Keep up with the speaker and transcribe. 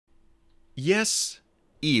Yes,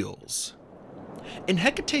 eels. In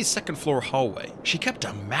Hecate's second-floor hallway, she kept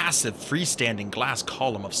a massive freestanding glass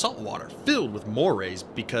column of salt water filled with morays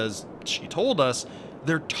because, she told us,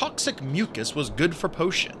 their toxic mucus was good for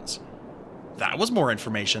potions. That was more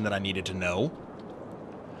information that I needed to know.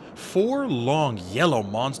 4 long yellow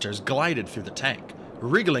monsters glided through the tank,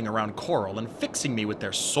 wriggling around Coral and fixing me with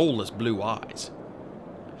their soulless blue eyes.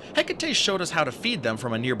 Hecate showed us how to feed them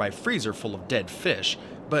from a nearby freezer full of dead fish,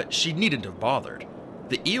 but she needn't have bothered.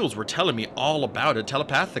 The eels were telling me all about it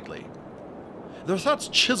telepathically. Their thoughts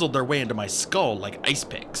chiseled their way into my skull like ice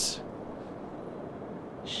picks.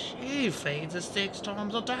 She feeds us 6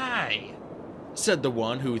 times a day, said the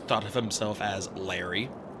one who thought of himself as Larry.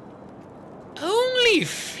 Only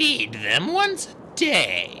feed them once a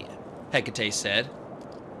day, Hecate said.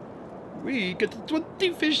 We get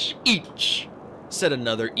 20 fish each, said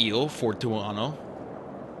another eel, Fortuano.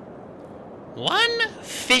 1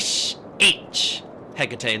 fish each,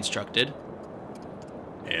 Hecate instructed.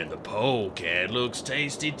 And the polecat looks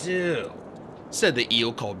tasty too, said the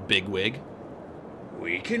eel called Bigwig.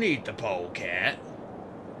 We can eat the polecat.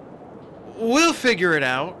 We'll figure it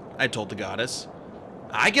out, I told the goddess.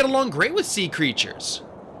 I get along great with sea creatures.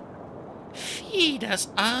 Feed us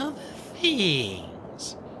other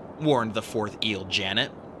things, warned the 4th eel,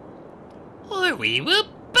 Janet. Or we will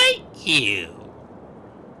bite you.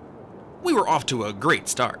 We were off to a great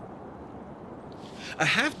start. A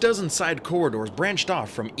half-dozen side corridors branched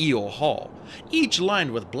off from Eel Hall, each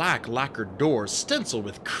lined with black lacquered doors stenciled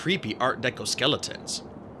with creepy Art Deco skeletons.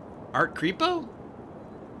 Art Creepo?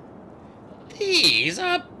 These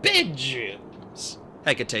are bedrooms,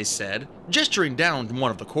 Hecate said, gesturing down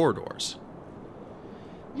one of the corridors.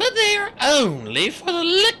 But they are only for the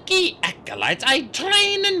lucky acolytes I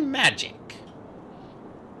train in magic.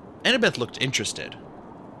 Annabeth looked interested.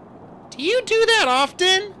 Do you do that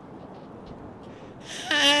often?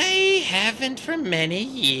 I haven't for many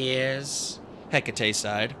years, Hecate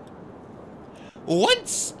sighed.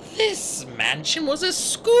 Once this mansion was a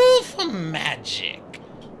school for magic.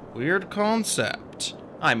 Weird concept,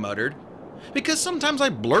 I muttered, because sometimes I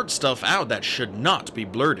blurt stuff out that should not be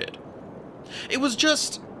blurted. It was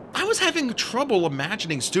just, I was having trouble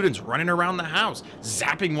imagining students running around the house,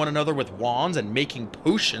 zapping one another with wands and making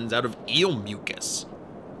potions out of eel mucus.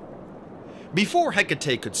 Before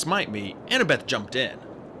Hecate could smite me, Annabeth jumped in.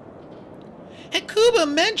 Hecuba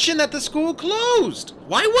mentioned that the school closed.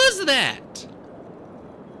 Why was that?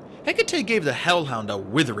 Hecate gave the hellhound a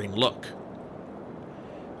withering look.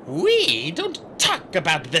 We don't talk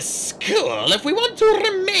about the school if we want to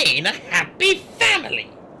remain a happy family.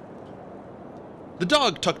 The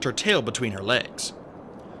dog tucked her tail between her legs.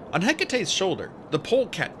 On Hecate's shoulder, the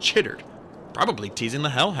polecat chittered, probably teasing the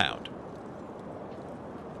hellhound.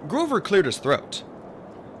 Grover cleared his throat.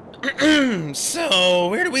 So,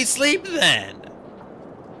 where do we sleep then?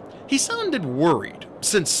 He sounded worried,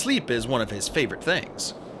 since sleep is one of his favorite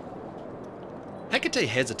things. Hecate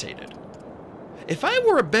hesitated. If I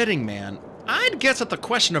were a betting man, I'd guess that the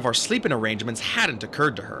question of our sleeping arrangements hadn't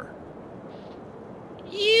occurred to her.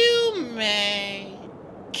 You may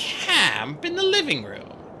camp in the living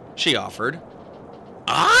room, she offered.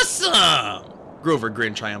 Awesome! Grover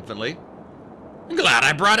grinned triumphantly. Glad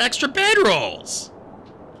I brought extra bedrolls.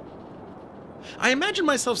 I imagined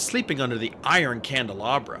myself sleeping under the iron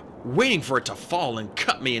candelabra, waiting for it to fall and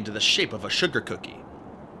cut me into the shape of a sugar cookie.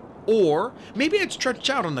 Or maybe I'd stretch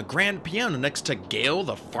out on the grand piano next to Gale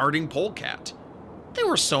the farting polecat. There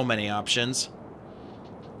were so many options.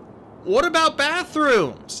 What about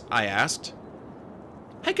bathrooms? I asked.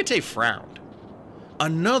 Hecate frowned.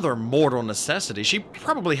 Another mortal necessity she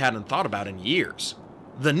probably hadn't thought about in years.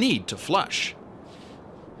 The need to flush.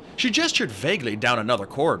 She gestured vaguely down another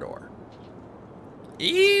corridor.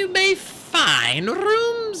 You may find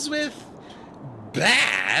rooms with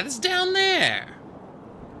baths down there.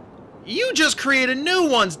 You just created new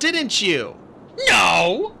ones, didn't you?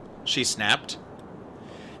 No, she snapped.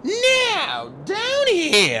 Now, down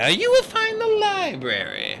here, you will find the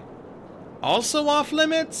library. Also off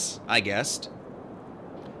limits, I guessed.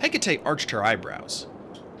 Hecate arched her eyebrows.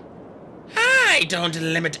 I don't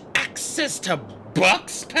limit access to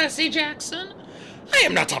books, Percy Jackson. I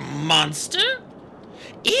am not a monster.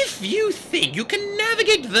 If you think you can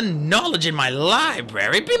navigate the knowledge in my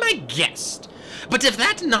library, be my guest. But if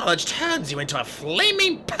that knowledge turns you into a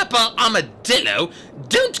flaming purple armadillo,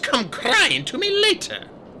 don't come crying to me later.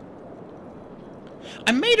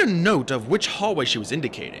 I made a note of which hallway she was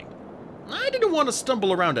indicating. I didn't want to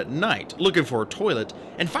stumble around at night, looking for a toilet,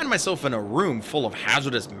 and find myself in a room full of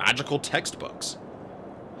hazardous magical textbooks.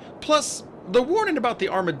 Plus, the warning about the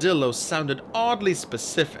armadillo sounded oddly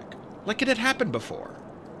specific, like it had happened before.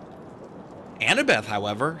 Annabeth,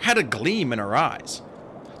 however, had a gleam in her eyes.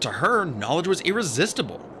 To her, knowledge was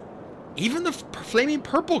irresistible. Even the flaming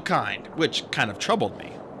purple kind, which kind of troubled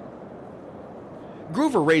me.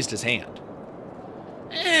 Grover raised his hand.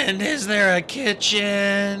 And is there a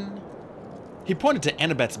kitchen? He pointed to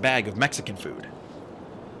Annabeth's bag of Mexican food.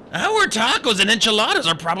 Our tacos and enchiladas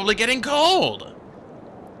are probably getting cold.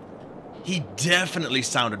 He definitely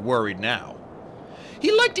sounded worried now.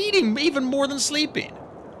 He liked eating even more than sleeping.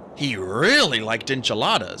 He really liked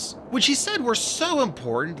enchiladas, which he said were so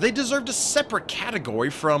important they deserved a separate category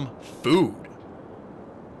from food.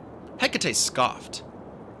 Hecate scoffed.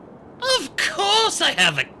 Of course I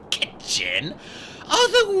have a kitchen,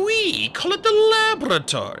 although we call it the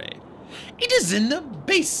laboratory. It is in the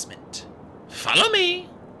basement. Follow me.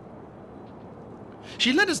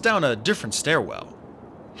 She led us down a different stairwell.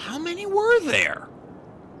 How many were there?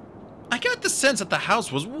 I got the sense that the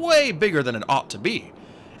house was way bigger than it ought to be,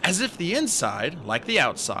 as if the inside, like the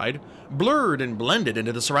outside, blurred and blended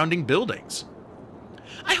into the surrounding buildings.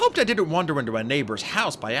 I hoped I didn't wander into a neighbor's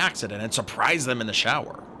house by accident and surprise them in the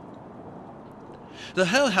shower. The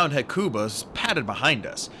hellhound Hecuba padded behind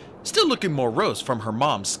us, still looking morose from her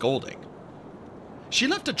mom's scolding. She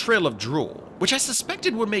left a trail of drool, which I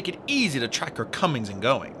suspected would make it easy to track her comings and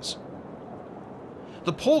goings.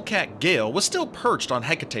 The polecat Gale was still perched on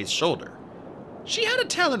Hecate's shoulder. She had a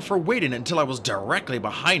talent for waiting until I was directly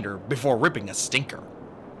behind her before ripping a stinker.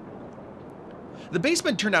 The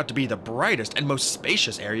basement turned out to be the brightest and most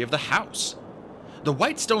spacious area of the house. The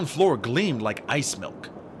white stone floor gleamed like ice milk.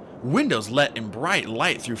 Windows let in bright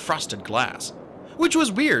light through frosted glass, which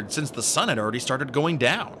was weird since the sun had already started going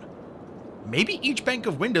down. Maybe each bank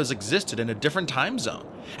of windows existed in a different time zone,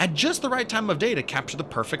 at just the right time of day to capture the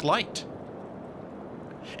perfect light.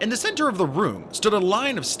 In the center of the room stood a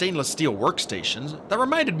line of stainless steel workstations that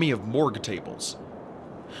reminded me of morgue tables.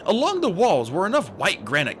 Along the walls were enough white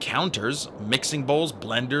granite counters, mixing bowls,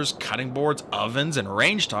 blenders, cutting boards, ovens, and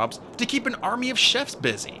range tops to keep an army of chefs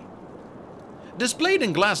busy. Displayed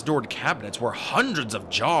in glass-doored cabinets were hundreds of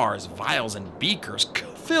jars, vials, and beakers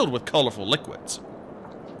filled with colorful liquids.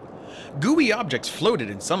 Gooey objects floated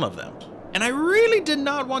in some of them, and I really did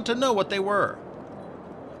not want to know what they were.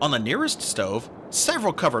 On the nearest stove,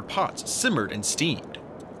 several covered pots simmered and steamed.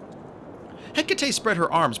 Hecate spread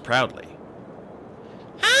her arms proudly.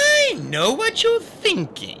 I know what you're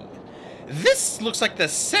thinking. This looks like the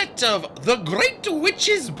set of The Great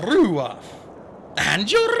Witch's Brew-Off.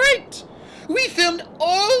 And you're right. We filmed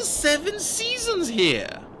all 7 seasons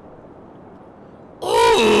here.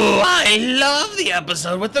 Ooh, I love the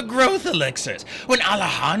episode with the growth elixirs, when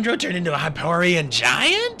Alejandro turned into a Hyperion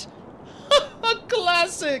giant. A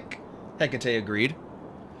classic, Hecate agreed.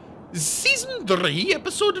 Season 3,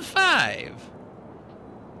 episode 5.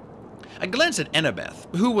 I glanced at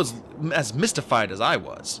Annabeth, who was as mystified as I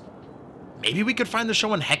was. Maybe we could find the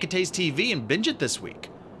show on Hecate's TV and binge it this week.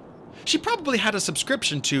 She probably had a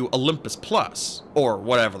subscription to Olympus Plus, or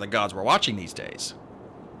whatever the gods were watching these days.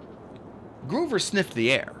 Grover sniffed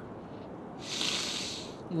the air.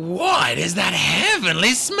 What is that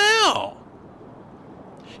heavenly smell?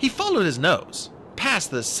 He followed his nose, past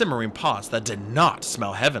the simmering pots that did not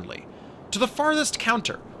smell heavenly, to the farthest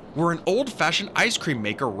counter, where an old-fashioned ice cream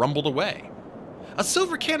maker rumbled away. A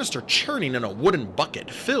silver canister churning in a wooden bucket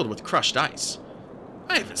filled with crushed ice.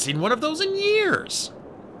 I haven't seen one of those in years.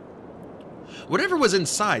 Whatever was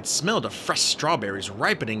inside smelled of fresh strawberries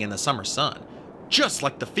ripening in the summer sun, just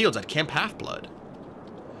like the fields at Camp Half-Blood.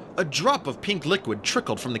 A drop of pink liquid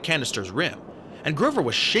trickled from the canister's rim, and Grover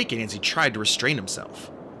was shaking as he tried to restrain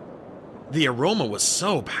himself. The aroma was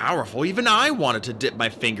so powerful, even I wanted to dip my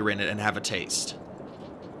finger in it and have a taste.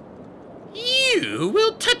 You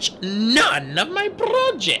will touch none of my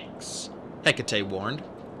projects, Hecate warned.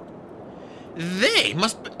 They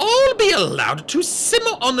must all be allowed to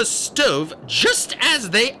simmer on the stove just as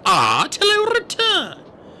they are till I return.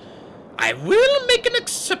 I will make an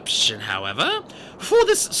exception, however, for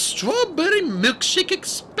this strawberry milkshake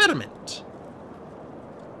experiment.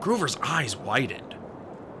 Grover's eyes widened.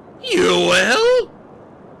 You will?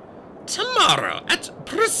 Tomorrow, at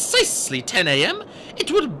precisely 10 a.m.,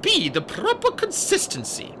 it will be the proper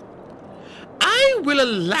consistency. I will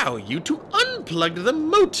allow you to unplug the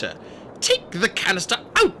motor, take the canister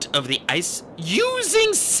out of the ice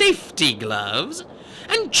using safety gloves,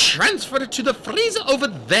 and transfer it to the freezer over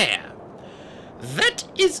there. That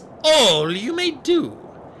is all you may do.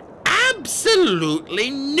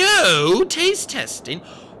 Absolutely no taste testing,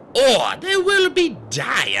 or there will be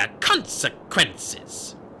dire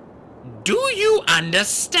consequences. Do you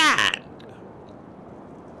understand?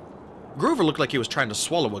 Grover looked like he was trying to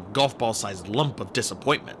swallow a golf ball-sized lump of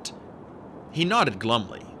disappointment. He nodded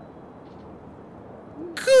glumly.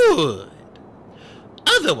 Good.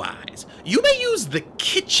 Otherwise, you may use the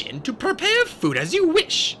kitchen to prepare food as you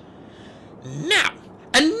wish. Now,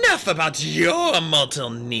 enough about your mortal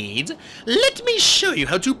needs. Let me show you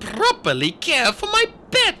how to properly care for my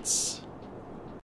pets.